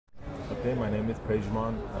campaign. My name is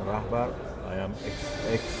Pejman Rahbar. I am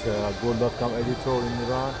ex-Goal.com editor in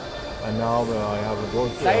Iran, and now I have a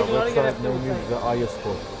website named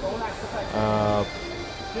iSport.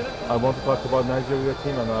 I want to talk about Nigeria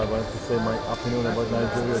team, and I want to say my opinion about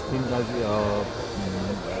Nigeria team.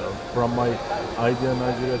 From my idea,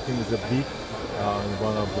 Nigeria team is a big,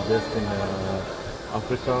 one of the best in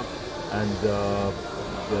Africa, and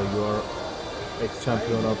you are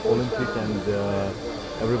ex-champion of Olympic, and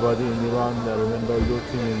everybody in Iran remember your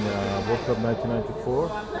team in World Cup 1994.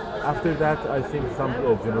 After that, I think some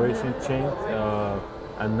generation changed,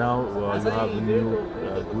 and now you have new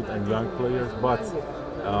good and young players, but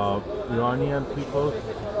Iranian people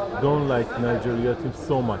don't like Nigeria team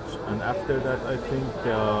so much, and after that I think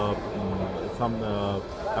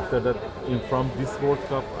after that from this World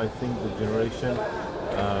Cup I think the generation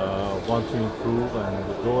want to improve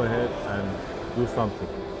and go ahead and do something.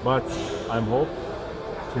 But I'm hope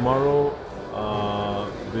tomorrow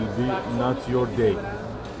will be not your day,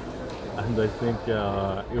 and I think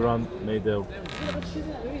Iran made a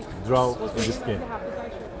draw in this game.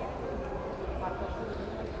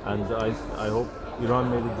 And I hope Iran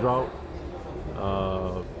made a draw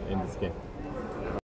in this game.